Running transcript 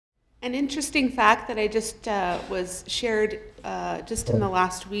An interesting fact that I just was shared just in the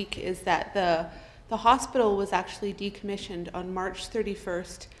last week is that the hospital was actually decommissioned on March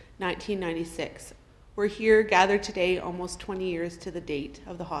 31st, 1996. We're here gathered today almost 20 years to the date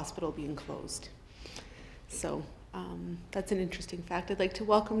of the hospital being closed. So that's an interesting fact. I'd like to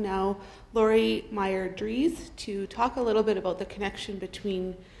welcome now Laurie Meijer Drees to talk a little bit about the connection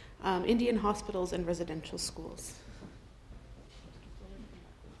between Indian hospitals and residential schools.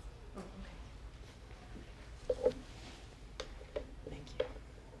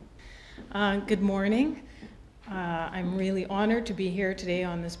 Good morning. I'm really honored to be here today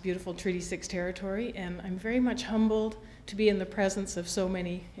on this beautiful Treaty 6 territory, and I'm very much humbled to be in the presence of so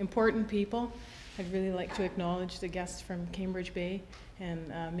many important people. I'd really like to acknowledge the guests from Cambridge Bay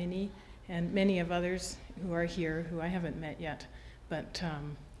and Minnie and many of others who are here who I haven't met yet. But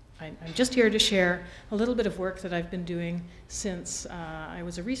I'm just here to share a little bit of work that I've been doing since I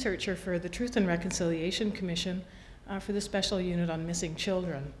was a researcher for the Truth and Reconciliation Commission for the Special Unit on Missing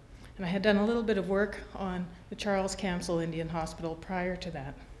Children. And I had done a little bit of work on the Charles Camsell Indian Hospital prior to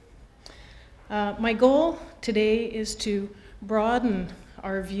that. My goal today is to broaden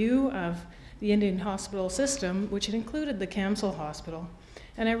our view of the Indian hospital system, which included the Camsell Hospital.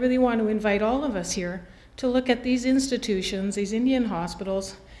 And I really want to invite all of us here to look at these institutions, these Indian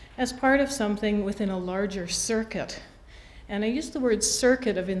hospitals, as part of something within a larger circuit. And I use the word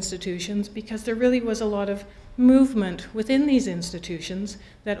circuit of institutions because there really was a lot of movement within these institutions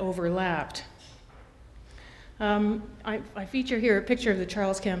that overlapped. I feature here a picture of the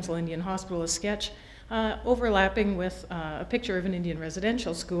Charles Camsell Indian Hospital, a sketch overlapping with a picture of an Indian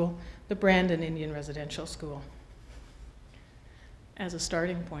residential school, the Brandon Indian Residential School, as a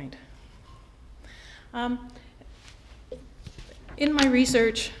starting point. In my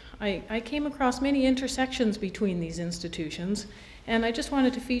research, I came across many intersections between these institutions, and I just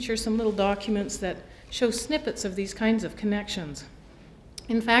wanted to feature some little documents that show snippets of these kinds of connections.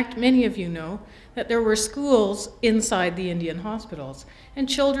 In fact, many of you know that there were schools inside the Indian hospitals, and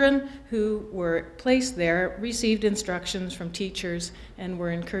children who were placed there received instructions from teachers and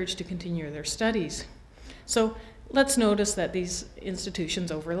were encouraged to continue their studies. So let's notice that these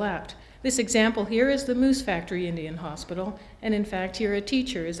institutions overlapped. This example here is the Moose Factory Indian Hospital, and in fact here a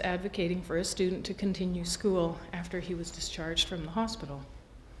teacher is advocating for a student to continue school after he was discharged from the hospital.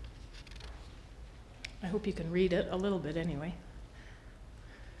 I hope you can read it a little bit anyway.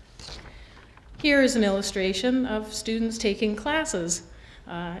 Here is an illustration of students taking classes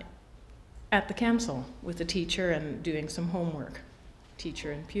at the Camsell with the teacher and doing some homework,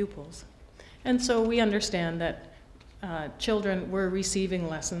 teacher and pupils. And so we understand that children were receiving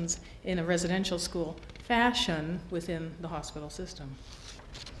lessons in a residential school fashion within the hospital system.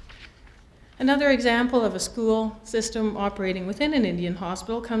 Another example of a school system operating within an Indian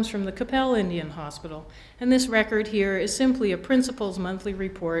hospital comes from the Capel Indian Hospital. And this record here is simply a principal's monthly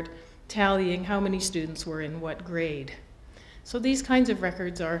report tallying how many students were in what grade. So these kinds of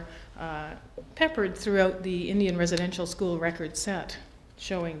records are peppered throughout the Indian residential school record set,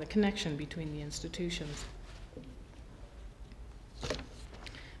 showing the connection between the institutions.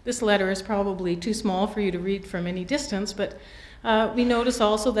 This letter is probably too small for you to read from any distance, but we notice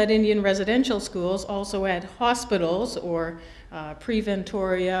also that Indian residential schools also had hospitals or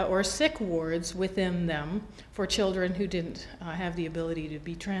preventoria or sick wards within them for children who didn't have the ability to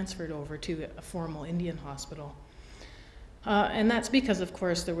be transferred over to a formal Indian hospital. And that's because, of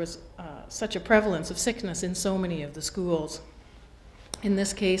course, there was such a prevalence of sickness in so many of the schools. In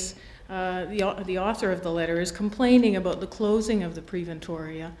this case, the author of the letter is complaining about the closing of the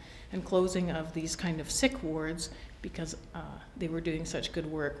preventoria and closing of these kind of sick wards because they were doing such good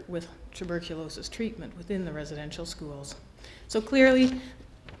work with tuberculosis treatment within the residential schools. So clearly,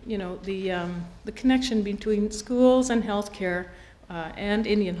 you know, the connection between schools and healthcare and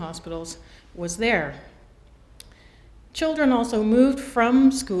Indian hospitals was there. Children also moved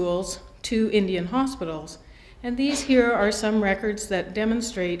from schools to Indian hospitals. And these here are some records that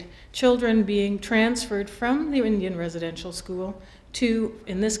demonstrate children being transferred from the Indian residential school to,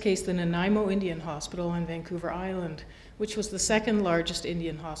 in this case, the Nanaimo Indian Hospital on Vancouver Island, which was the second largest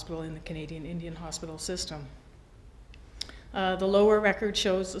Indian hospital in the Canadian Indian hospital system. The lower record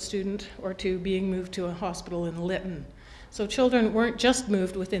shows a student or two being moved to a hospital in Lytton. So children weren't just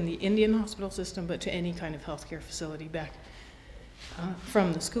moved within the Indian hospital system, but to any kind of healthcare facility back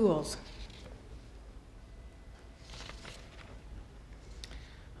from the schools.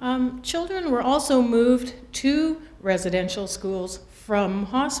 Children were also moved to residential schools from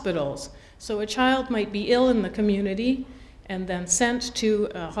hospitals. So a child might be ill in the community and then sent to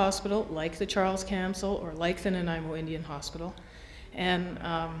a hospital like the Charles Camsell or like the Nanaimo Indian Hospital. And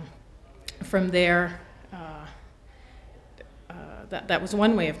from there, that was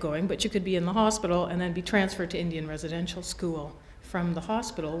one way of going, but you could be in the hospital and then be transferred to Indian residential school from the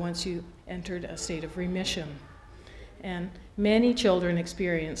hospital once you entered a state of remission. And many children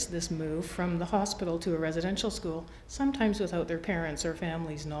experience this move from the hospital to a residential school, sometimes without their parents' or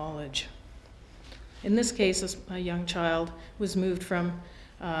family's knowledge. In this case, a young child was moved from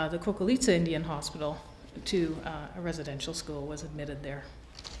the Kokolitsa Indian Hospital to a residential school, was admitted there.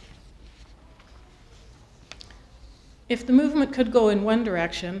 If the movement could go in one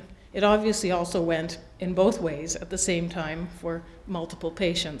direction, it obviously also went in both ways at the same time for multiple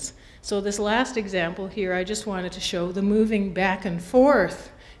patients. So this last example here, I just wanted to show the moving back and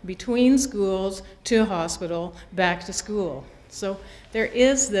forth between schools to hospital, back to school. So there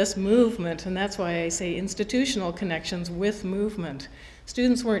is this movement, and that's why I say institutional connections with movement.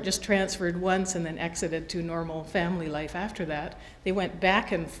 Students weren't just transferred once and then exited to normal family life after that. They went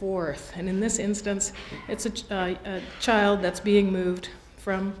back and forth. And in this instance, it's a child that's being moved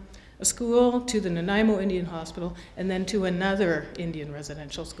from a school to the Nanaimo Indian Hospital and then to another Indian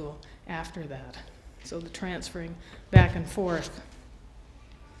residential school after that. So the transferring back and forth.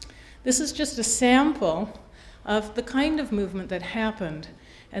 This is just a sample of the kind of movement that happened.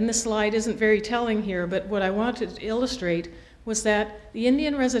 And this slide isn't very telling here, but what I wanted to illustrate was that the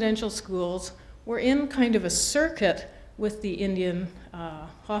Indian residential schools were in kind of a circuit with the Indian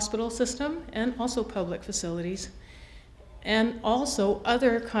hospital system and also public facilities, and also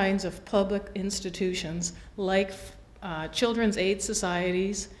other kinds of public institutions like children's aid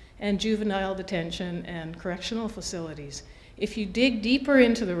societies and juvenile detention and correctional facilities. If you dig deeper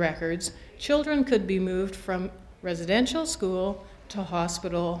into the records, children could be moved from residential school to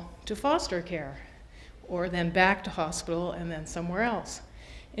hospital to foster care, or then back to hospital and then somewhere else.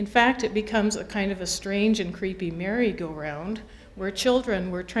 In fact, it becomes a kind of a strange and creepy merry-go-round where children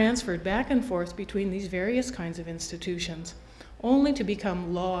were transferred back and forth between these various kinds of institutions, only to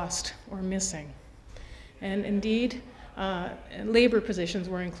become lost or missing. And indeed, labor positions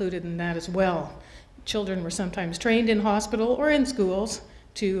were included in that as well. Children were sometimes trained in hospital or in schools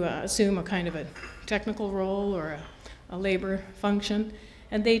to assume a kind of a technical role or a labor function,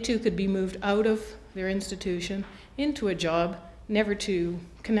 and they too could be moved out of their institution into a job, never to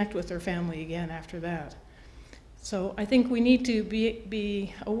connect with their family again after that. So I think we need to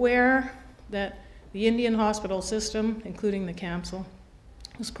be aware that the Indian hospital system, including the Camsell,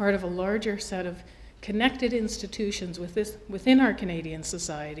 was part of a larger set of connected institutions within our Canadian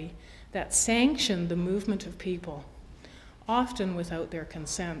society that sanctioned the movement of people, often without their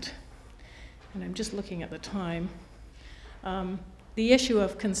consent. And I'm just looking at the time. The issue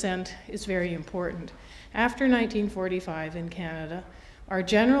of consent is very important. After 1945 in Canada, our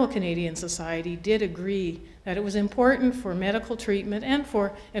general Canadian society did agree that it was important for medical treatment and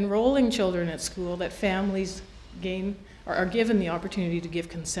for enrolling children at school that families are given the opportunity to give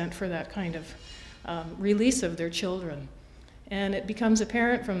consent for that kind of release of their children. And it becomes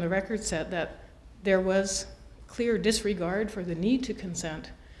apparent from the record set that there was clear disregard for the need to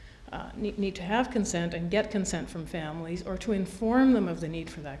consent, need to have consent and get consent from families, or to inform them of the need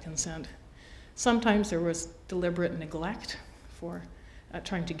for that consent. Sometimes there was deliberate neglect for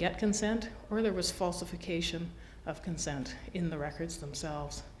trying to get consent, or there was falsification of consent in the records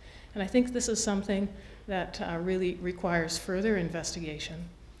themselves. And I think this is something that really requires further investigation,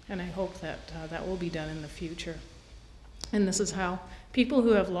 and I hope that that will be done in the future. And this is how people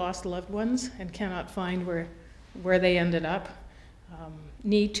who have lost loved ones and cannot find where they ended up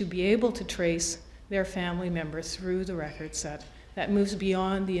need to be able to trace their family members through the record set that moves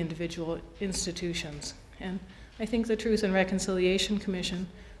beyond the individual institutions. And I think the Truth and Reconciliation Commission,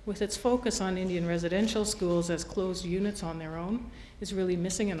 with its focus on Indian residential schools as closed units on their own, is really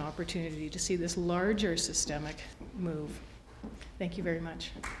missing an opportunity to see this larger systemic move. Thank you very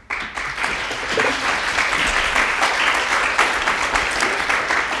much.